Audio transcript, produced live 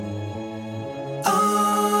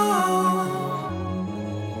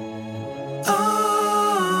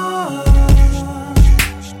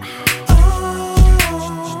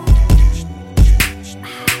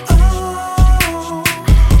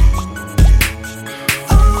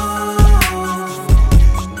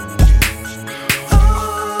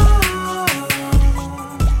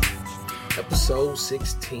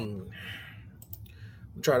16.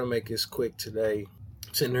 I'm trying to make this quick today.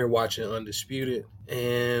 Sitting here watching Undisputed,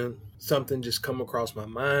 and something just come across my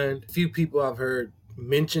mind. A few people I've heard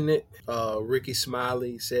mention it. Ricky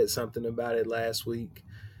Smiley said something about it last week.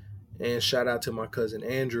 And shout out to my cousin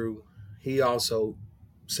Andrew. He also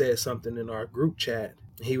said something in our group chat.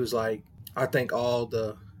 He was like, I think all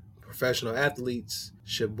the professional athletes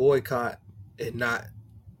should boycott and not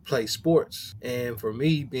play sports. And for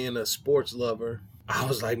me, being a sports lover, I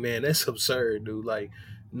was like, man, that's absurd, dude. Like,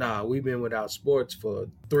 nah, we've been without sports for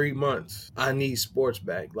 3 months. I need sports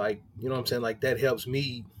back. Like, you know what I'm saying? Like, that helps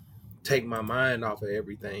me take my mind off of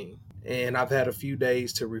everything. And I've had a few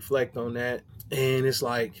days to reflect on that. And it's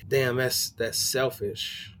like, damn, that's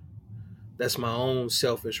selfish. That's my own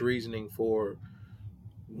selfish reasoning for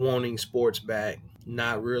wanting sports back,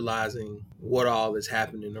 not realizing what all is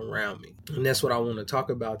happening around me. And that's what I want to talk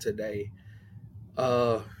about today.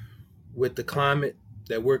 With the climate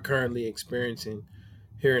that we're currently experiencing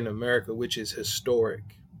here in America, which is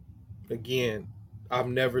historic. Again, I've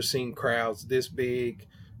never seen crowds this big,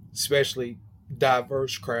 especially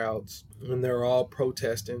diverse crowds, and they're all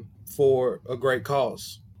protesting for a great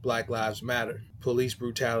cause. Black Lives Matter, police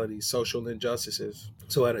brutality, social injustices.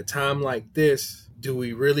 So at a time like this, do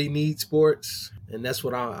we really need sports? And that's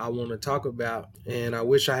what I want to talk about. And I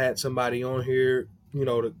wish I had somebody on here,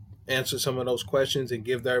 to answer some of those questions and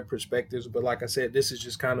give their perspectives. But like I said, this is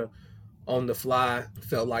just kind of on the fly.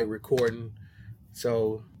 Felt like recording.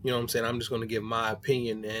 So, you know what I'm saying? I'm just going to give my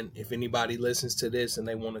opinion. And if anybody listens to this and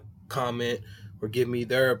they want to comment or give me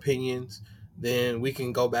their opinions, then we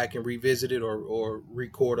can go back and revisit it or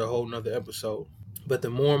record a whole nother episode. But the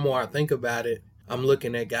more and more I think about it, I'm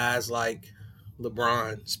looking at guys like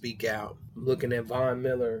LeBron speak out. I'm looking at Von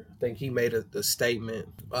Miller. I think he made a statement.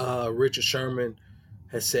 Richard Sherman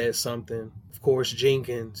has said something. Of course,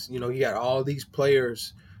 Jenkins. You got all these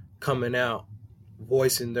players coming out,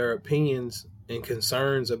 voicing their opinions and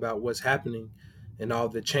concerns about what's happening and all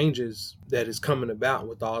the changes that is coming about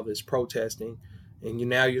with all this protesting. And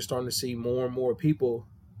now you're starting to see more and more people.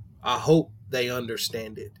 I hope they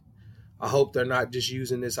understand it. I hope they're not just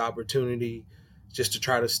using this opportunity just to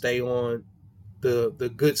try to stay on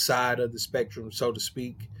the good side of the spectrum, so to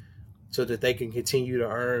speak, so that they can continue to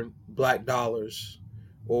earn black dollars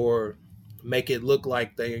or make it look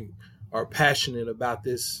like they are passionate about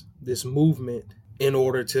this movement in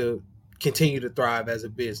order to continue to thrive as a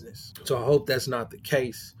business. So I hope that's not the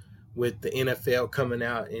case with the NFL coming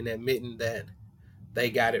out and admitting that they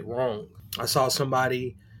got it wrong. I saw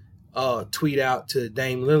somebody tweet out to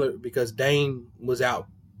Dame Lillard because Dame was out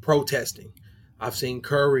protesting. I've seen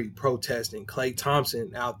Curry protesting, Klay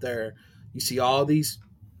Thompson out there. You see all these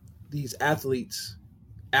athletes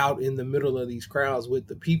out in the middle of these crowds with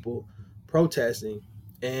the people protesting.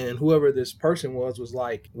 And whoever this person was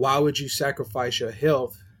like, why would you sacrifice your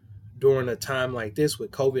health during a time like this with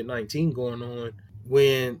COVID-19 going on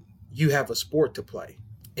when you have a sport to play?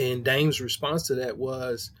 And Dame's response to that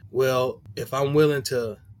was, well, if I'm willing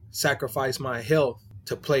to sacrifice my health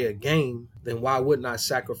to play a game, then why wouldn't I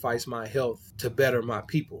sacrifice my health to better my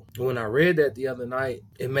people? When I read that the other night,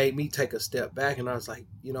 it made me take a step back, and I was like,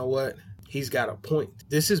 you know what? He's got a point.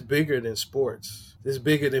 This is bigger than sports. This is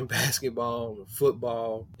bigger than basketball,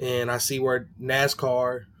 football. And I see where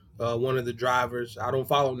NASCAR, one of the drivers, I don't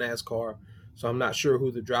follow NASCAR, so I'm not sure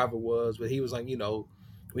who the driver was, but he was like,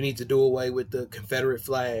 we need to do away with the Confederate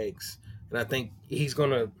flags. And I think he's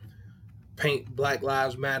going to paint Black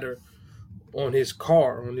Lives Matter on his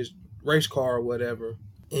car, on his race car or whatever.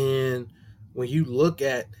 And when you look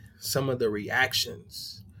at some of the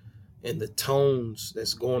reactions and the tones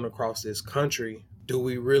that's going across this country, do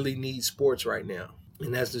we really need sports right now?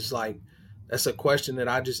 And that's just like, that's a question that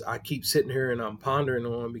I keep sitting here and I'm pondering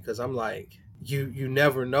on, because I'm like, you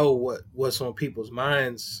never know what's on people's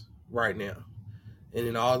minds right now. And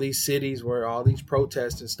in all these cities where all these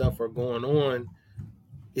protests and stuff are going on,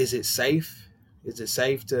 is it safe? Is it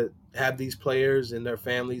safe to have these players and their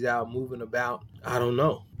families out moving about? I don't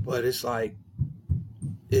know. But it's like,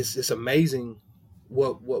 it's amazing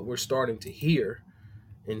what we're starting to hear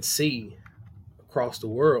and see across the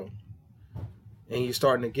world. And you're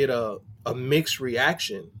starting to get a mixed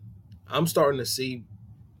reaction. I'm starting to see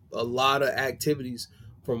a lot of activities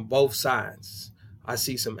from both sides. I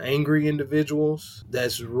see some angry individuals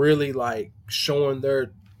that's really like showing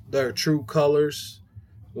their true colors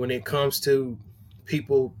when it comes to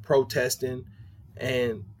people protesting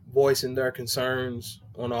and voicing their concerns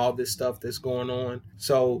on all this stuff that's going on.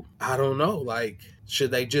 So I don't know, like,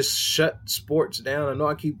 should they just shut sports down? I know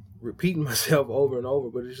I keep repeating myself over and over,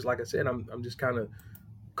 but it's just like I said, I'm just kind of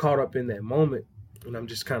caught up in that moment, and I'm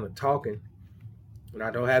just kind of talking. And I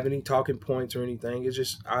don't have any talking points or anything. It's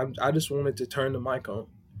just I just wanted to turn the mic on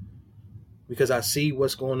because I see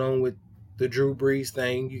what's going on with the Drew Brees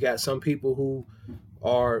thing. You got some people who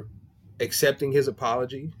are accepting his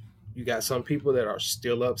apology. You got some people that are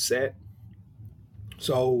still upset.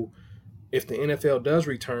 So if the NFL does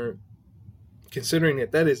return, considering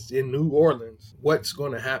that is in New Orleans, what's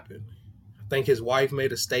going to happen? I think his wife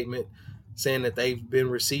made a statement saying that they've been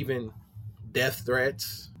receiving death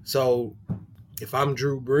threats. So if I'm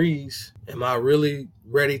Drew Brees, am I really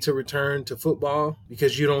ready to return to football?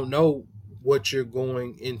 Because you don't know what you're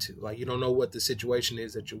going into. Like, you don't know what the situation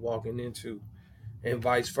is that you're walking into, and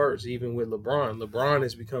vice versa. Even with LeBron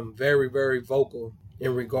has become very, very vocal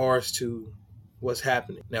in regards to what's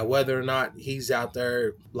happening. Now, whether or not he's out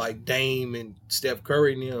there like Dame and Steph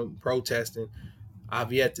Curry and them protesting,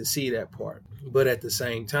 I've yet to see that part. But at the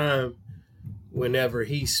same time, whenever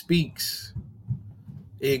he speaks,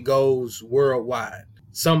 it goes worldwide.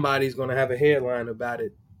 Somebody's going to have a headline about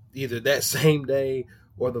it either that same day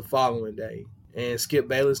or the following day. And Skip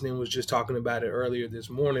Bayless was just talking about it earlier this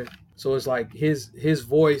morning. So it's like his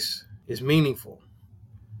voice is meaningful.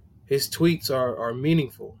 His tweets are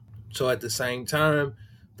meaningful. So at the same time,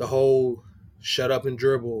 the whole shut up and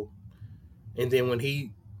dribble. And then when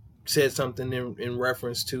he said something in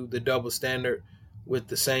reference to the double standard with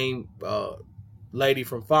the same lady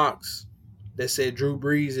from Fox that said Drew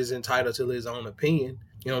Brees is entitled to his own opinion.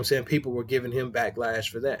 You know what I'm saying? People were giving him backlash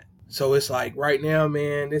for that. So it's like right now,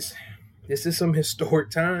 man, this is some historic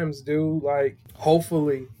times, dude. Like,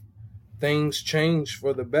 hopefully things change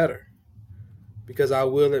for the better. Because I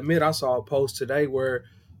will admit, I saw a post today where it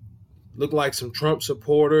looked like some Trump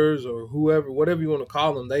supporters or whoever, whatever you want to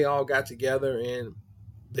call them, they all got together and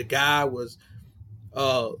the guy was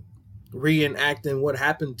reenacting what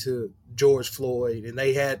happened to George Floyd, and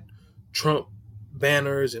they had Trump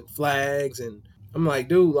banners and flags, and I'm like,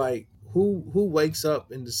 dude, like who wakes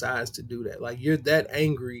up and decides to do that? Like, you're that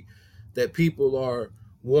angry that people are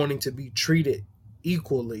wanting to be treated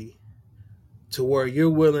equally to where you're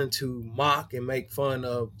willing to mock and make fun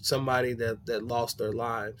of somebody that lost their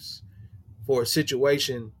lives for a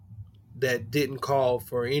situation that didn't call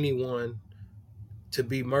for anyone to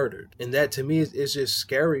be murdered. And that to me is just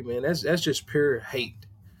scary, man. That's just pure hate.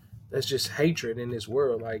 That's just hatred in this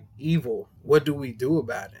world, like evil. What do we do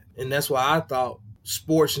about it? And that's why I thought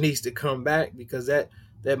sports needs to come back, because that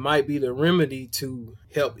might be the remedy to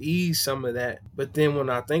help ease some of that. But then when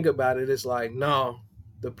I think about it, it's like, no,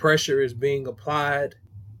 the pressure is being applied.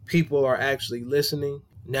 People are actually listening.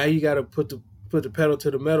 Now you got to put the pedal to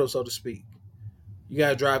the metal, so to speak. You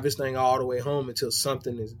got to drive this thing all the way home until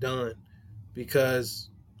something is done, because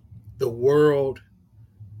the world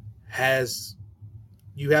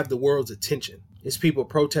you have the world's attention. It's people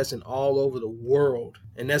protesting all over the world,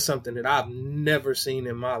 and that's something that I've never seen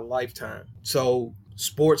in my lifetime. So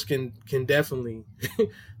sports can definitely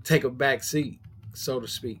take a back seat, so to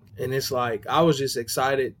speak. And it's like, I was just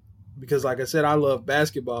excited because, like I said, I love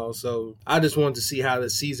basketball, so I just wanted to see how the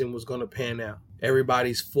season was going to pan out.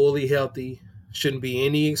 Everybody's fully healthy. Shouldn't be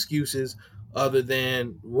any excuses other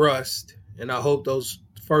than rust. And I hope those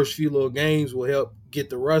first few little games will help get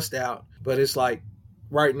the rust out. But it's like,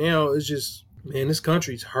 right now, it's just, man, this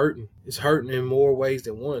country's hurting. It's hurting in more ways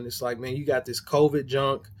than one. It's like, man, you got this COVID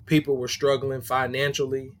junk. People were struggling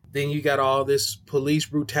financially. Then you got all this police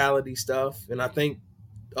brutality stuff. And I think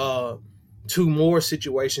 2 more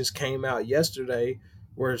situations came out yesterday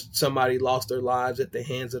where somebody lost their lives at the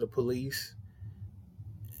hands of the police.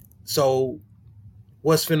 So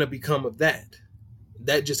what's finna become of that?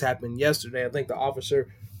 That just happened yesterday. I think the officer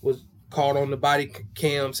was caught on the body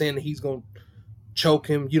cam saying that he's going to choke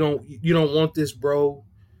him. You don't want this, bro.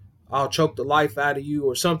 I'll choke the life out of you,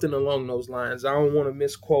 or something along those lines. I don't want to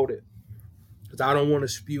misquote it because I don't want to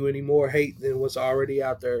spew any more hate than what's already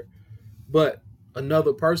out there. But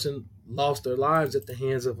another person lost their lives at the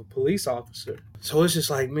hands of a police officer. So it's just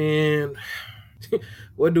like, man,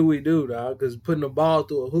 what do we do, dog? Because putting a ball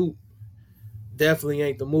through a hoop definitely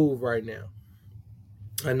ain't the move right now.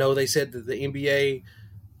 I know they said that the NBA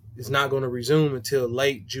is not going to resume until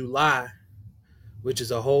late July, which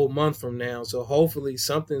is a whole month from now. So hopefully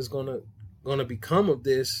something's gonna become of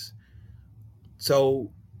this,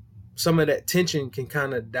 so some of that tension can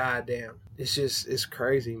kind of die down. It's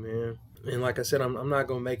crazy, man. And like I said, I'm not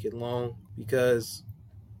gonna make it long because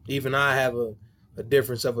even I have a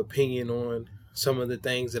difference of opinion on some of the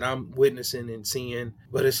things that I'm witnessing and seeing.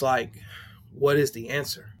 But it's like, what is the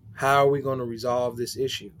answer? How are we going to resolve this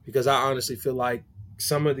issue? Because I honestly feel like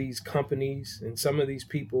some of these companies and some of these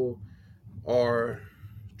people are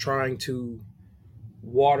trying to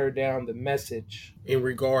water down the message in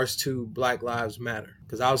regards to Black Lives Matter.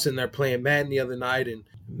 Because I was sitting there playing Madden the other night, and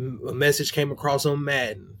a message came across on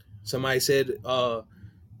Madden. Somebody said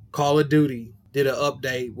Call of Duty did an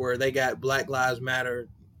update where they got Black Lives Matter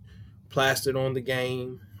plastered on the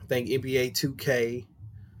game. I think NBA 2K.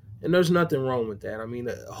 And there's nothing wrong with that. I mean,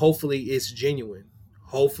 hopefully it's genuine.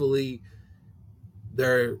 Hopefully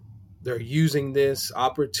they're using this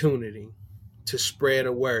opportunity to spread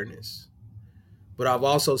awareness. But I've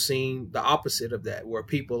also seen the opposite of that, where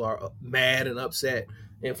people are mad and upset.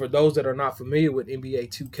 And for those that are not familiar with NBA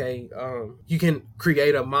 2K, you can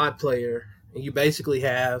create a mod player, and you basically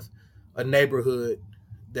have a neighborhood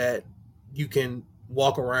that you can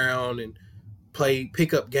walk around and play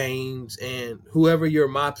pickup games, and whoever your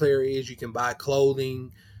mod player is, you can buy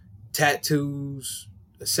clothing, tattoos,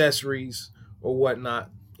 accessories, or whatnot.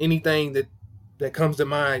 Anything that comes to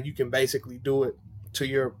mind, you can basically do it to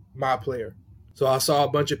your mod player. So I saw a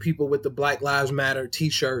bunch of people with the Black Lives Matter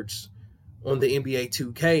t-shirts on the NBA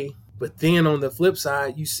 2K, but then on the flip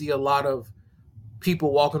side, you see a lot of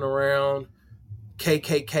people walking around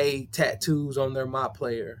KKK tattoos on their mod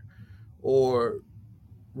player, or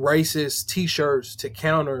racist t-shirts to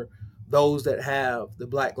counter those that have the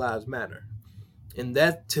Black Lives Matter. And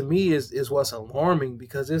that to me is what's alarming,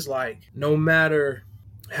 because it's like, no matter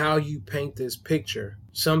how you paint this picture,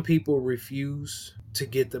 some people refuse to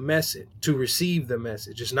get the message, to receive the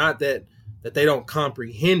message. It's not that they don't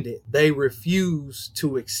comprehend it, they refuse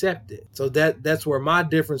to accept it. So that's where my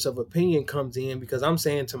difference of opinion comes in, because I'm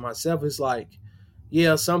saying to myself, it's like,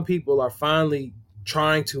 yeah, some people are finally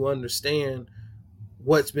trying to understand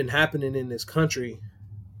what's been happening in this country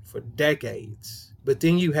for decades. But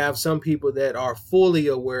then you have some people that are fully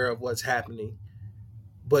aware of what's happening,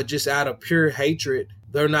 but just out of pure hatred,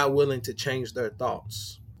 they're not willing to change their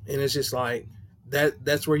thoughts. And it's just like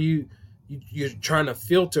that's where you're trying to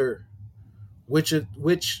filter which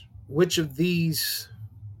of these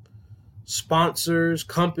sponsors,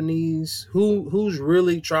 companies, who's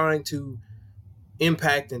really trying to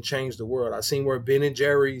impact and change the world. I've seen where Ben &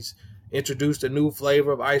 Jerry's introduced a new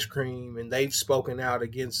flavor of ice cream, and they've spoken out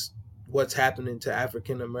against what's happening to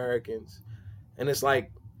African Americans. And it's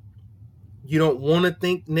like, you don't want to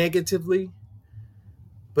think negatively,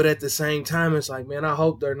 but at the same time, it's like, man, I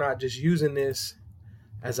hope they're not just using this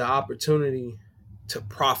as an opportunity to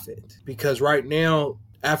profit. Because right now,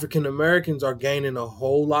 African Americans are gaining a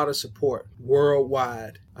whole lot of support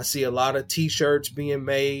worldwide. I see a lot of t-shirts being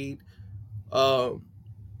made.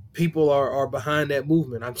 People are behind that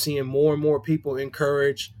movement. I'm seeing more and more people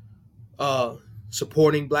encourage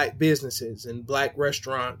supporting Black businesses and Black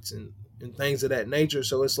restaurants and things of that nature.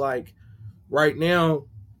 So it's like, right now,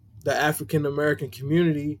 the African American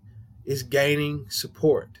community is gaining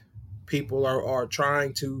support. People are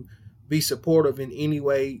trying to be supportive in any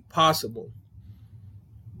way possible.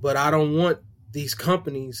 But I don't want these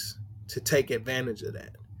companies to take advantage of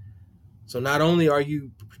that. So not only are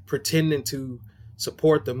you pretending to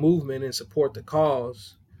support the movement and support the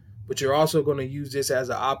cause, but you're also going to use this as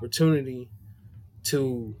an opportunity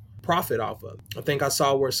to profit off of. I think I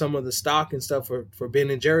saw where some of the stock and stuff for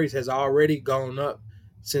Ben & Jerry's has already gone up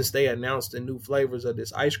since they announced the new flavors of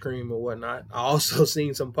this ice cream and whatnot. I also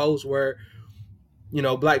seen some posts where,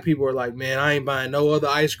 Black people are like, man, I ain't buying no other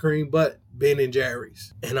ice cream but Ben &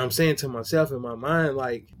 Jerry's. And I'm saying to myself in my mind,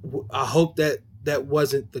 like, I hope that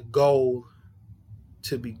wasn't the goal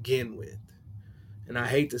to begin with. And I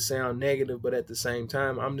hate to sound negative, but at the same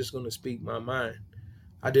time, I'm just going to speak my mind.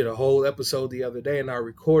 I did a whole episode the other day and I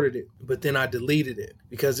recorded it, but then I deleted it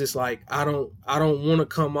because it's like, I don't want to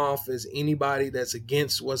come off as anybody that's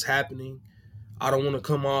against what's happening. I don't want to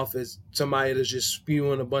come off as somebody that's just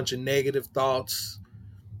spewing a bunch of negative thoughts.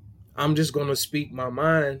 I'm just going to speak my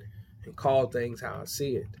mind and call things how I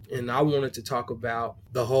see it. And I wanted to talk about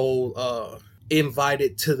the whole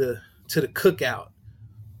invited to the cookout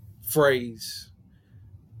phrase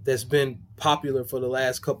that's been popular for the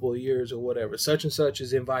last couple of years or whatever. Such and such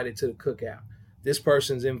is invited to the cookout. This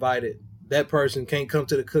person's invited. That person can't come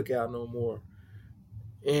to the cookout no more.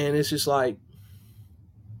 And it's just like,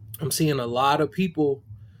 I'm seeing a lot of people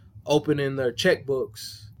opening their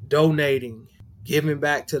checkbooks, donating, giving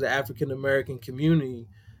back to the African American community.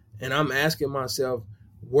 And I'm asking myself,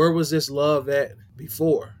 where was this love at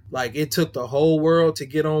before? Like, it took the whole world to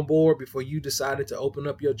get on board before you decided to open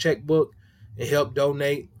up your checkbook and help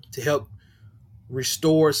donate, to help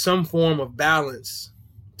restore some form of balance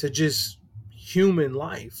to just human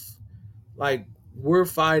life. Like, we're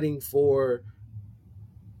fighting for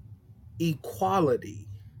equality.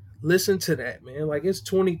 Listen to that, man. Like, it's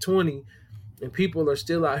 2020 and people are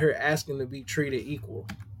still out here asking to be treated equal.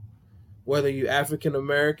 whether you African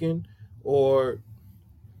American or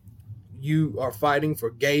you are fighting for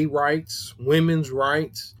gay rights, women's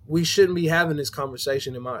rights. We shouldn't be having this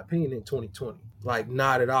conversation, in my opinion, in 2020. Like,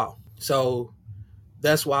 not at all. So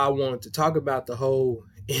that's why I wanted to talk about the whole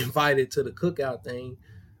invited to the cookout thing,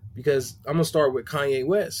 because I'm going to start with Kanye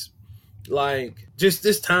West. Like, just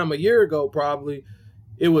this time a year ago, probably,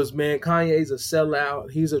 it was, man, Kanye's a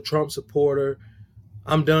sellout. He's a Trump supporter.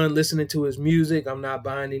 I'm done listening to his music. I'm not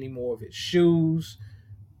buying any more of his shoes.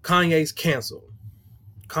 Kanye's canceled.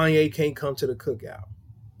 Kanye can't come to the cookout.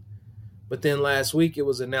 But then last week it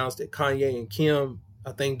was announced that Kanye and Kim,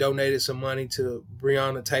 I think, donated some money to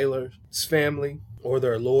Breonna Taylor's family or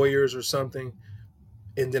their lawyers or something.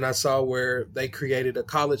 And then I saw where they created a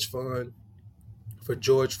college fund for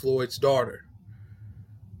George Floyd's daughter.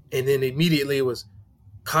 And then immediately it was,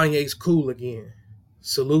 Kanye's cool again.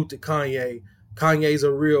 Salute to Kanye. Kanye's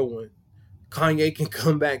a real one. Kanye can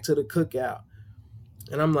come back to the cookout.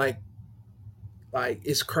 And I'm like,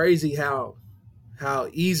 it's crazy how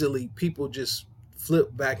easily people just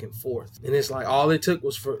flip back and forth. And it's like all it took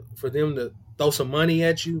was for them to throw some money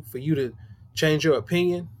at you, for you to change your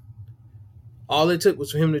opinion. All it took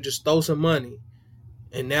was for him to just throw some money,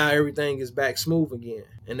 and now everything is back smooth again.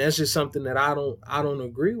 And that's just something that I don't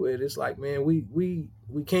agree with. It's like, man, we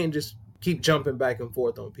can't just keep jumping back and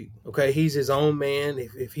forth on people. Okay, he's his own man.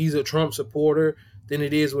 If he's a Trump supporter, then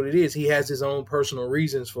it is what it is. He has his own personal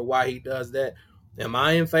reasons for why he does that. Am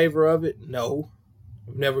I in favor of it? No.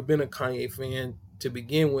 I've never been a Kanye fan to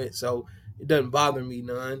begin with, so it doesn't bother me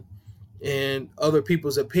none. And other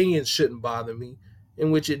people's opinions shouldn't bother me,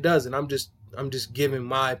 in which it doesn't. I'm just giving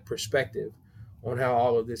my perspective on how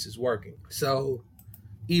all of this is working. So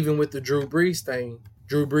even with the Drew Brees thing,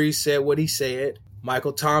 Drew Brees said what he said.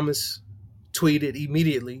 Michael Thomas tweeted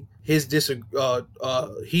immediately he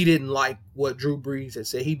didn't like what Drew Brees had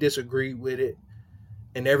said. He disagreed with it.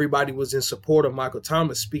 And everybody was in support of Michael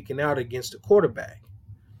Thomas speaking out against the quarterback.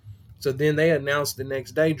 So then they announced the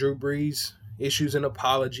next day, Drew Brees issues an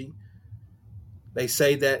apology. They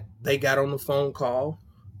say that they got on the phone call.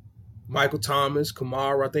 Michael Thomas,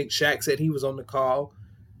 Kamara, I think Shaq said he was on the call.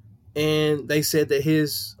 And they said that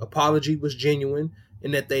his apology was genuine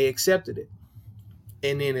and that they accepted it.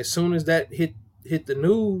 And then as soon as that hit the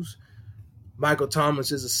news, Michael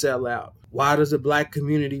Thomas is a sellout. Why does the black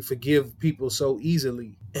community forgive people so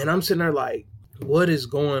easily? And I'm sitting there like, what is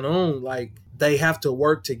going on? Like, they have to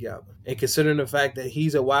work together. And considering the fact that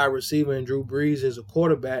he's a wide receiver and Drew Brees is a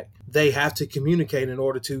quarterback, they have to communicate in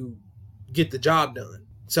order to get the job done.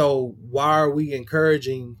 So why are we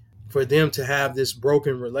encouraging for them to have this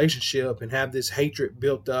broken relationship and have this hatred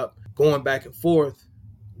built up going back and forth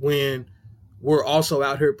when we're also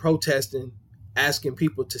out here protesting, asking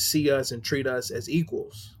people to see us and treat us as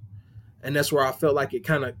equals? And that's where I felt like it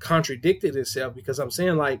kind of contradicted itself, because I'm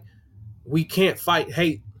saying, like, we can't fight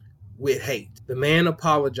hate with hate. The man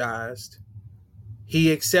apologized.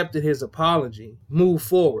 He accepted his apology. Move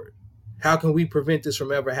forward. How can we prevent this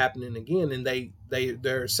from ever happening again? And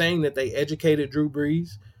they're saying that they educated Drew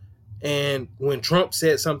Brees. And when Trump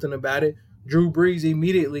said something about it, Drew Brees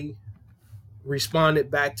immediately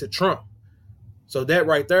responded back to Trump. So that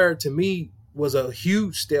right there, to me, was a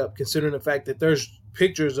huge step, considering the fact that there's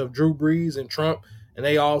pictures of Drew Brees and Trump, and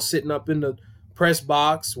they all sitting up in the press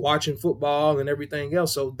box watching football and everything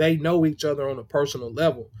else. So they know each other on a personal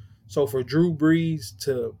level. So for Drew Brees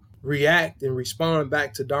to react and respond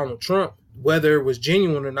back to Donald Trump, whether it was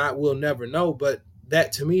genuine or not, we'll never know. But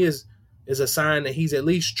that to me is a sign that he's at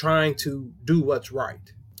least trying to do what's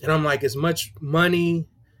right. And I'm like, as much money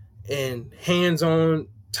and hands-on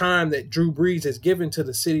time that Drew Brees has given to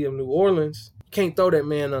the city of New Orleans, can't throw that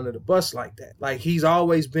man under the bus like that. Like, he's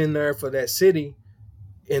always been there for that city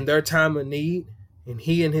in their time of need, and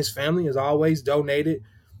he and his family has always donated.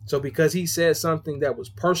 So because he said something that was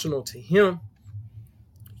personal to him,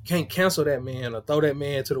 you can't cancel that man or throw that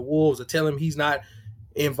man to the wolves or tell him he's not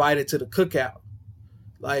invited to the cookout.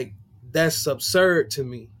 Like, that's absurd to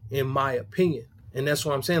me, in my opinion. And that's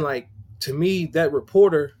what I'm saying. Like, to me, that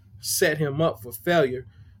reporter set him up for failure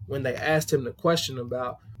when they asked him the question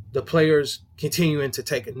about the players continuing to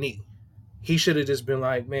take a knee. He should have just been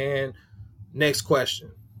like, man, next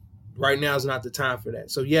question. Right now is not the time for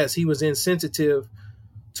that. So yes, he was insensitive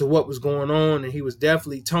to what was going on, and he was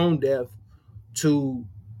definitely tone deaf to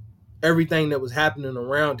everything that was happening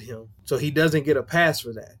around him. So he doesn't get a pass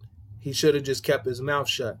for that. He should have just kept his mouth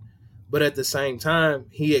shut. But at the same time,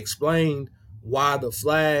 he explained why the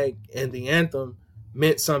flag and the anthem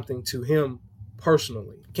meant something to him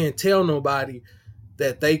personally. Can't tell nobody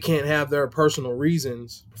that they can't have their personal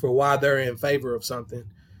reasons for why they're in favor of something.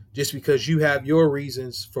 just because you have your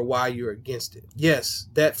reasons for why you're against it. Yes,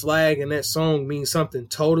 that flag and that song means something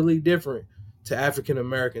totally different to African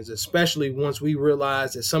Americans, especially once we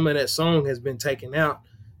realize that some of that song has been taken out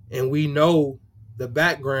and we know the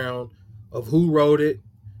background of who wrote it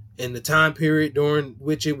and the time period during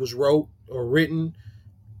which it was wrote or written.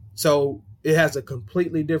 So it has a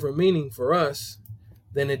completely different meaning for us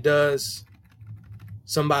than it does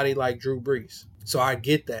somebody like Drew Brees. So I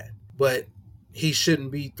get that, but he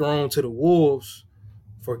shouldn't be thrown to the wolves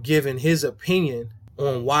for giving his opinion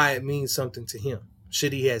on why it means something to him.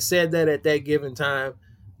 Should he have said that at that given time?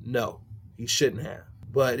 No, he shouldn't have.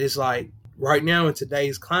 But it's like right now in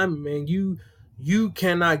today's climate, man, you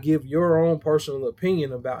cannot give your own personal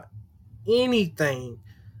opinion about anything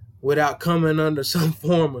without coming under some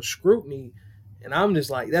form of scrutiny. And I'm just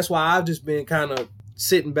like, that's why I've just been kind of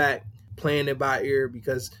sitting back, playing it by ear,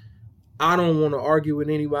 because I don't want to argue with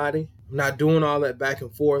anybody. I'm not doing all that back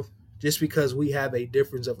and forth just because we have a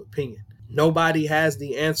difference of opinion. Nobody has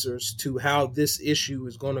the answers to how this issue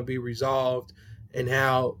is going to be resolved and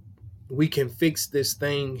how we can fix this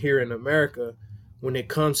thing here in America when it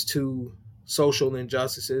comes to social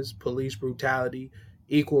injustices, police brutality,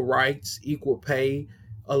 equal rights, equal pay.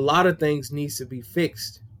 A lot of things needs to be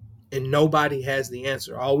fixed, and nobody has the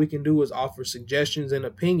answer. All we can do is offer suggestions and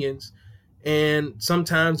opinions, and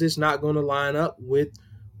sometimes it's not going to line up with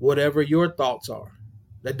whatever your thoughts are.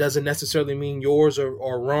 That doesn't necessarily mean yours are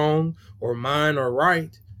wrong or mine are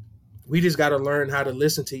right. We just got to learn how to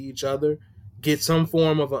listen to each other, get some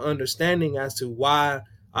form of an understanding as to why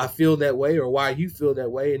I feel that way or why you feel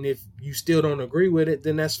that way. And if you still don't agree with it,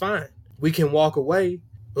 then that's fine. We can walk away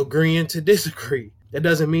agreeing to disagree. That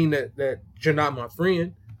doesn't mean that you're not my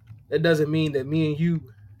friend. That doesn't mean that me and you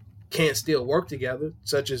can't still work together,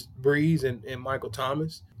 such as Brees and Michael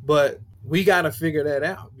Thomas. But we got to figure that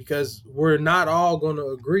out because we're not all going to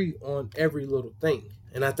agree on every little thing.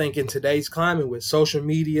 And I think in today's climate with social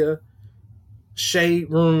media,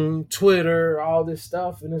 Shade Room, Twitter, all this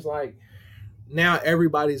stuff, and it's like now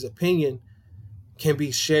everybody's opinion can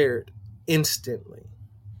be shared instantly.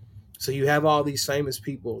 So you have all these famous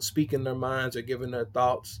people speaking their minds or giving their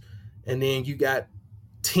thoughts, and then you got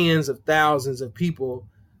tens of thousands of people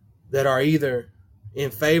that are either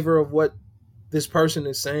in favor of what this person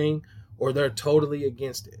is saying or they're totally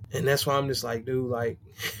against it. And that's why I'm just like, dude, like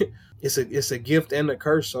it's a gift and a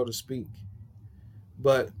curse, so to speak.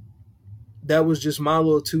 But that was just my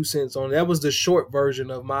little 2 cents on it. That was the short version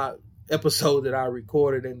of my episode that I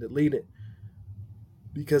recorded and deleted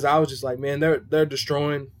because I was just like, man, they're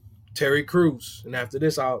destroying Terry Crews. And after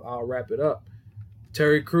this, I'll wrap it up.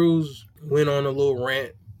 Terry Crews went on a little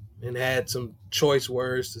rant and had some choice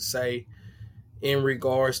words to say in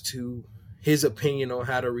regards to his opinion on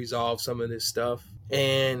how to resolve some of this stuff.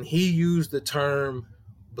 And he used the term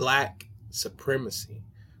black supremacy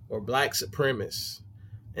or black supremacist.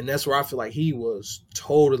 And that's where I feel like he was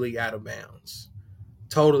totally out of bounds.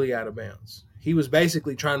 Totally out of bounds. He was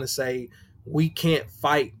basically trying to say we can't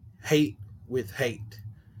fight hate with hate.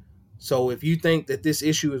 So if you think that this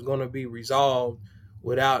issue is going to be resolved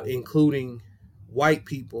without including white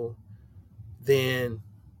people, then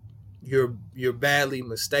you're badly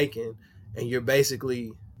mistaken, and you're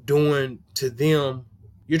basically doing to them,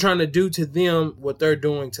 you're trying to do to them what they're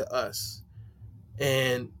doing to us.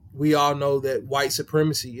 And we all know that white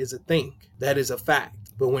supremacy is a thing. That is a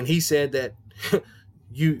fact. But when he said that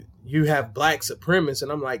you have black supremacists,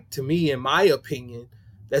 and I'm like, to me, in my opinion,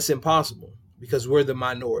 that's impossible because we're the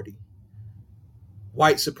minority.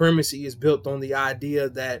 White supremacy is built on the idea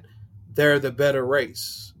that they're the better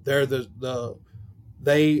race.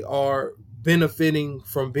 They are benefiting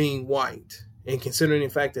from being white, and considering the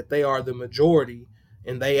fact that they are the majority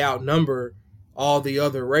and they outnumber all the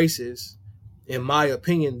other races, in my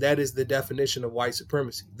opinion, that is the definition of white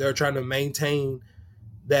supremacy. They're trying to maintain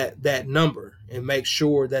that number and make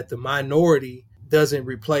sure that the minority doesn't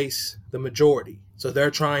replace the majority. So they're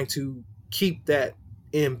trying to keep that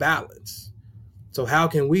in balance. So how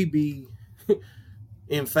can we be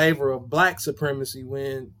in favor of black supremacy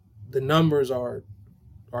when the numbers are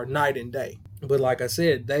night and day? But like I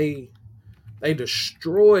said, they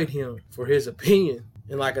destroyed him for his opinion.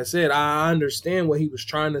 And like I said, I understand what he was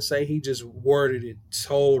trying to say. He just worded it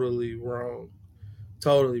totally wrong.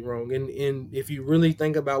 Totally wrong. And if you really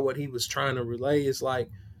think about what he was trying to relay, it's like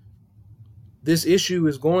this issue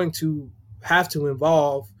is going to have to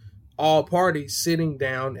involve all parties sitting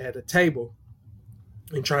down at a table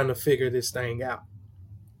and trying to figure this thing out.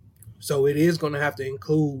 So it is going to have to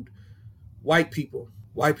include white people.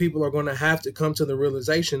 White people are going to have to come to the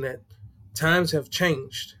realization that times have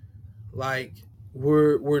changed. Like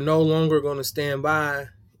we're no longer going to stand by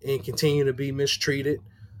and continue to be mistreated,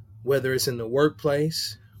 whether it's in the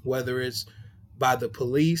workplace, whether it's by the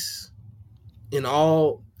police, in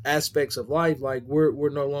all aspects of life. Like we're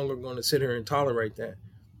no longer going to sit here and tolerate that.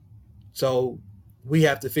 So we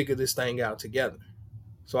have to figure this thing out together.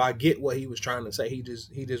 So I get what he was trying to say. He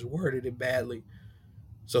just worded it badly.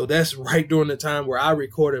 So that's right during the time where I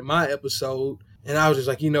recorded my episode, and I was just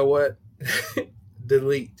like, you know what?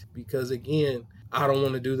 Delete. Because again, I don't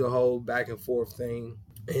want to do the whole back and forth thing.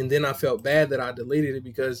 And then I felt bad that I deleted it,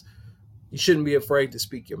 because you shouldn't be afraid to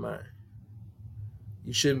speak your mind.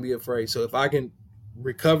 You shouldn't be afraid. So if I can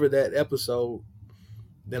recover that episode,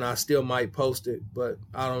 then I still might post it, but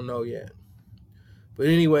I don't know yet. But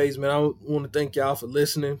anyways, man, I want to thank y'all for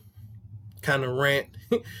listening. Kind of ranting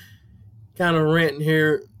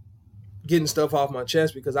here, getting stuff off my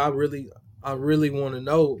chest, because I really want to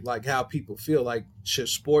know, like, how people feel. Like, should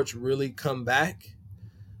sports really come back?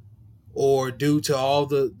 Or due to all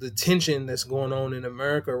the tension that's going on in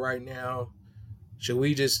America right now, should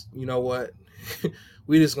we just, you know what,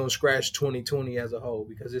 we just going to scratch 2020 as a whole,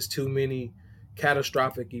 because there's too many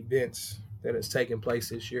catastrophic events that has taken place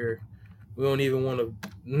this year. We don't even want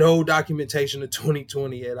no documentation of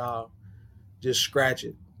 2020 at all. Just scratch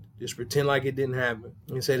it. Just pretend like it didn't happen.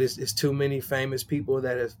 And said it's too many famous people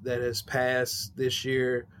that has passed this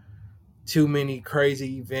year. Too many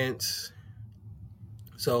crazy events.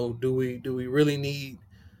 So do we really need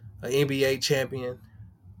an NBA champion?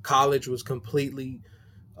 College was completely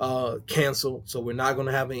canceled, so we're not going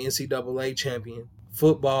to have an NCAA champion.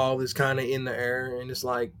 Football is kind of in the air, and it's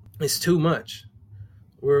like, it's too much.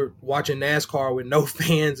 We're watching NASCAR with no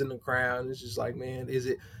fans in the crowd. It's just like, man, is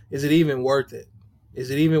it even worth it?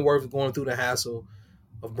 Is it even worth going through the hassle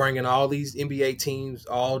of bringing all these NBA teams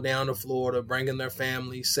all down to Florida, bringing their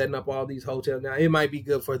families, setting up all these hotels? Now, it might be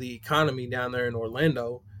good for the economy down there in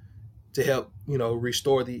Orlando to help,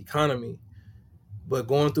 restore the economy. But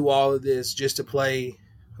going through all of this just to play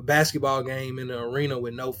a basketball game in an arena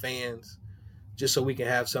with no fans, just so we can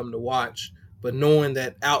have something to watch. But knowing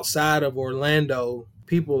that outside of Orlando,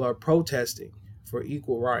 people are protesting for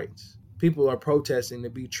equal rights. People are protesting to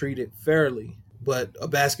be treated fairly, but a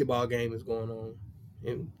basketball game is going on.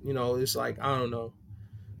 And, it's like, I don't know.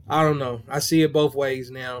 I see it both ways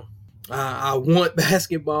now. I want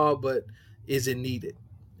basketball, but is it needed?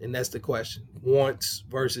 And that's the question. Wants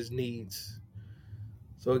versus needs.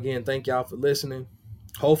 So again, thank y'all for listening.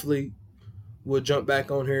 Hopefully we'll jump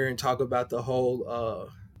back on here and talk about the whole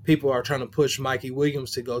people are trying to push Mikey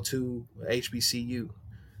Williams to go to HBCU.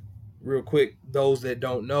 Real quick, those that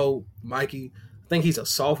don't know, Mikey, I think he's a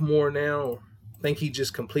sophomore now. I think he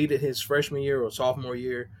just completed his freshman year or sophomore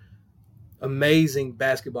year. Amazing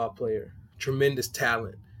basketball player. Tremendous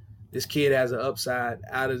talent. This kid has an upside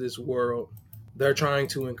out of this world. They're trying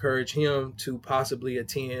to encourage him to possibly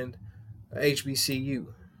attend HBCU,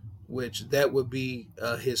 which that would be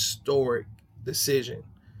a historic decision.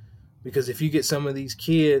 Because if you get some of these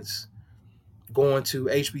kids going to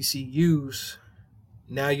HBCUs,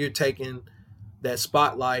 now you're taking that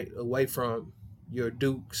spotlight away from your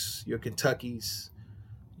Dukes, your Kentuckys,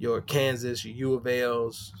 your Kansas, your U of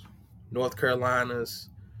L's, North Carolinas,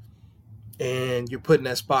 and you're putting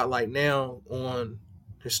that spotlight now on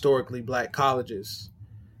historically black colleges,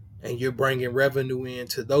 and you're bringing revenue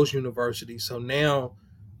into those universities. So now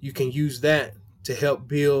you can use that to help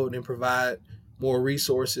build and provide more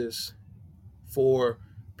resources for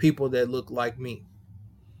people that look like me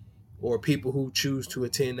or people who choose to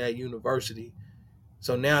attend that university.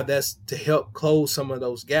 So now that's to help close some of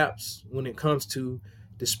those gaps when it comes to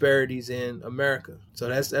disparities in America. So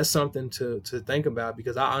that's something to think about,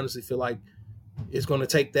 because I honestly feel like it's going to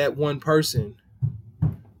take that one person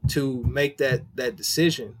to make that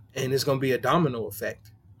decision, and it's going to be a domino effect.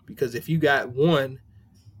 Because if you got one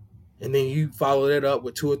and then you follow that up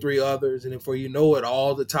with two or three others, and then before you know it,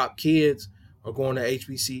 all the top kids are going to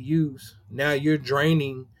HBCUs, now you're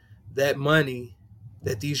draining that money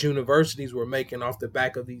that these universities were making off the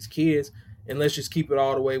back of these kids. And let's just keep it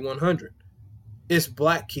all the way 100. It's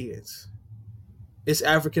black kids. It's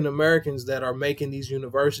African Americans that are making these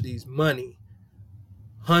universities money,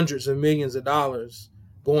 hundreds of millions of dollars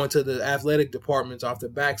going to the athletic departments off the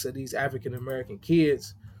backs of these African American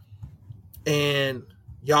kids. And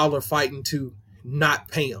y'all are fighting to not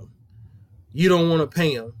pay them. You don't want to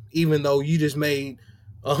pay them, even though you just made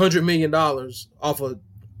 $100 million off of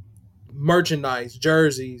merchandise,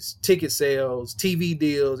 jerseys, ticket sales, TV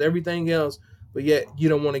deals, everything else, but yet you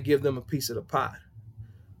don't want to give them a piece of the pie.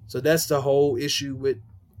 So that's the whole issue with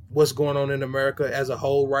what's going on in America as a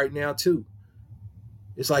whole right now too.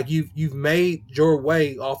 It's like you've made your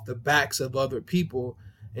way off the backs of other people,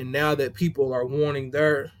 And now that people are wanting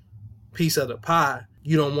their piece of the pie,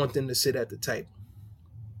 you don't want them to sit at the table.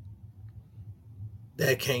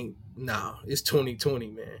 That can't, it's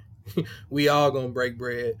 2020, man. We all gonna break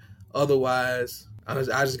bread. Otherwise, I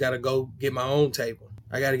just gotta go get my own table.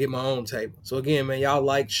 I gotta get my own table. So again, man, y'all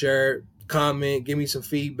like, share, comment, give me some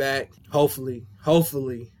feedback. Hopefully,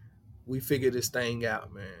 we figure this thing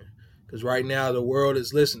out, man. Because right now the world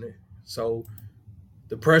is listening. So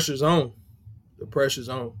the pressure's on. The pressure's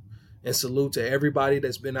on. And salute to everybody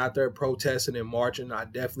that's been out there protesting and marching. I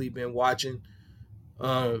definitely been watching.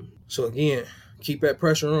 So again, keep that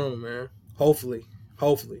pressure on, man. Hopefully.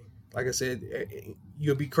 Like I said,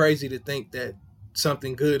 you'll be crazy to think that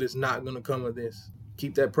something good is not going to come of this.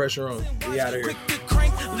 Keep that pressure on. We out of here.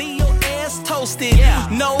 Leo ass toasted.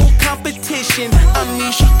 No competition.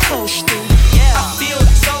 Amnesia coasting. I feel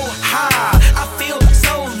so high. I feel